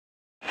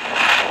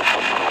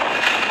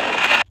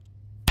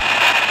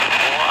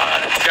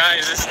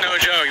Guys, this is no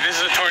joke.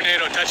 This is a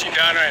tornado touching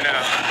down right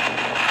now.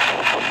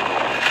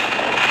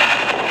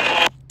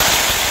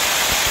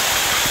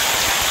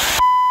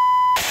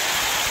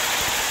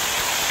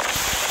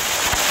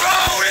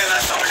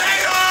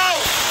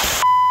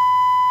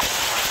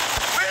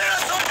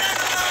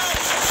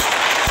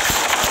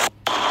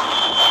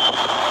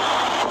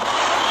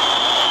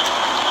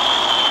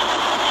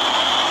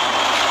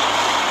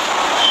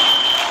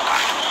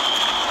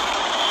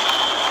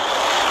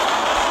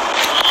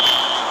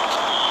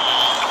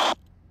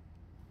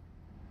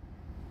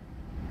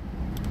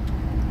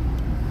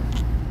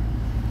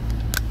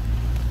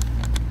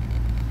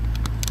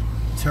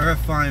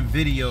 Terrifying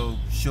video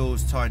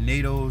shows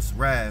tornado's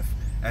wrath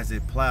as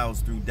it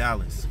plows through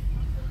Dallas.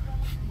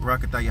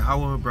 Barakatah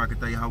Yahawah,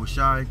 Barakatah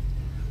Yahawashi,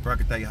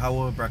 Barakatah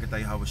Yahawah,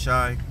 Barakatah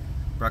Yahawashi,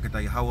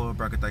 Barakatah Yahawah,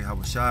 Barakatah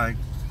Yahawashi.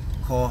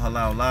 Call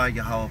halal la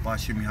Yahawah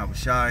BaHaSham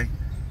Yahawashi.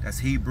 That's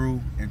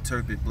Hebrew.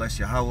 Interpret bless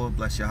Yahawah,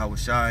 bless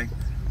Yahawashi.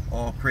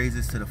 All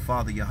praises to the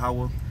Father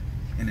Yahawah.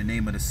 In the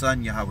name of the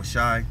Son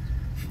Yahawashi.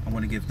 I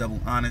want to give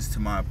double honors to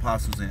my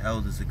apostles and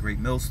elders of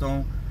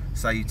GreatMillStone.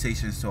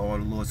 Salutations to all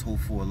the Lord's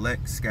hopeful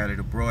elect scattered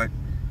abroad,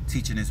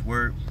 teaching His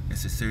word in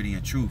sincerity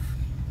and truth.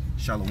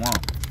 Shalom.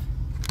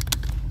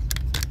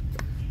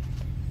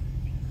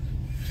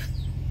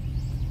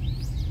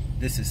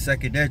 This is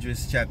 2nd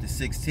Esdras chapter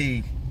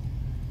 16,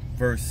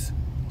 verse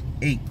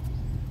 8.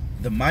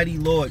 The mighty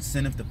Lord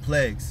sendeth the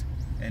plagues,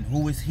 and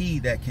who is he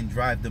that can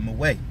drive them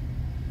away?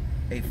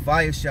 A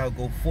fire shall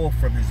go forth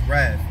from his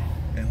wrath,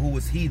 and who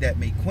is he that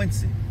may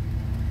quench it?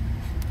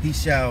 He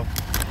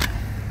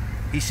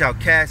shall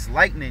cast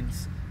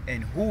lightnings,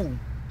 and who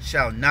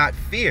shall not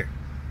fear?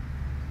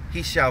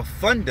 He shall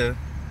thunder,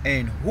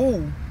 and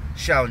who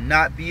shall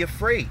not be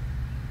afraid?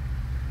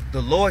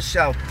 The Lord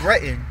shall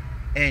threaten,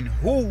 and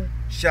who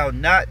shall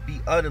not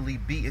be utterly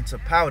beaten to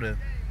powder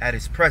at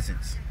his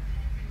presence?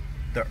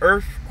 The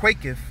earth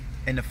quaketh,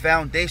 and the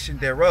foundation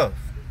thereof.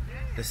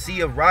 The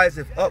sea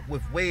ariseth up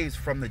with waves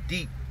from the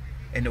deep,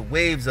 and the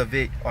waves of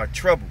it are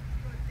troubled.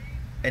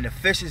 And the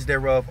fishes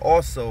thereof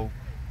also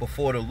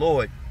before the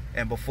Lord,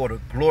 and before the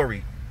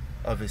glory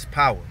of His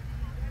power.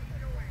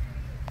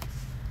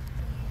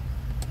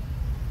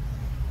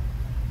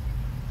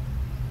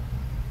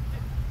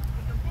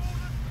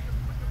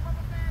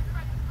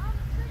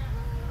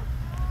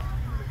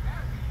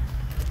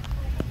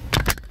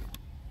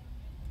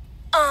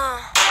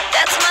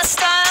 That's my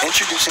style.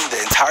 Introducing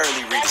the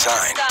entirely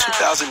redesigned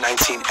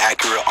 2019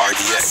 Acura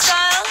RDX.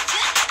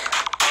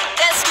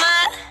 That's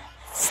my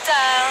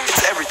style.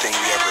 It's everything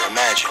we ever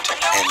imagined,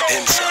 and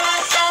then some.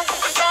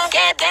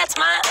 Yeah, that's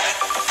my.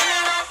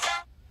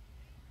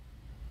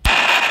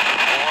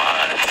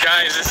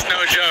 Guys, this is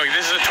no joke.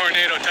 This is a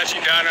tornado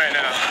touching down right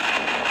now.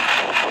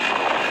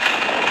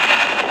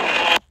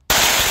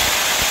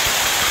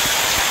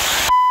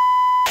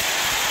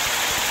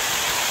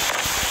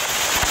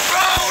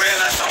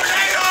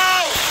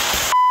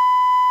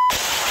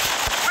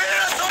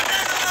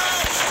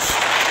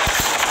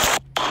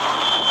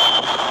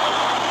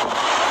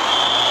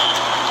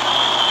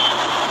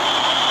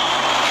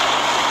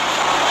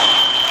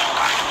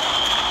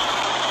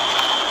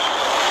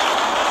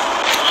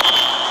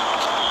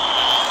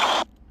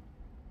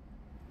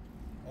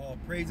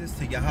 Praises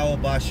to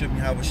Yahawah BaHaSham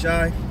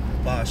Yahawashi,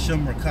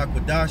 BaHaSham Rawchaa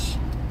Qadash.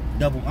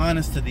 Double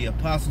honors to the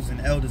apostles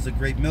and elders of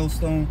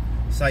GreatMillStone.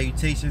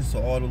 Salutations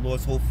to all the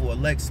Lord's hopeful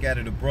elect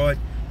scattered abroad,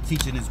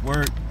 teaching His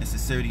word in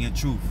sincerity and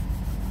truth.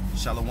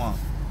 Shalom.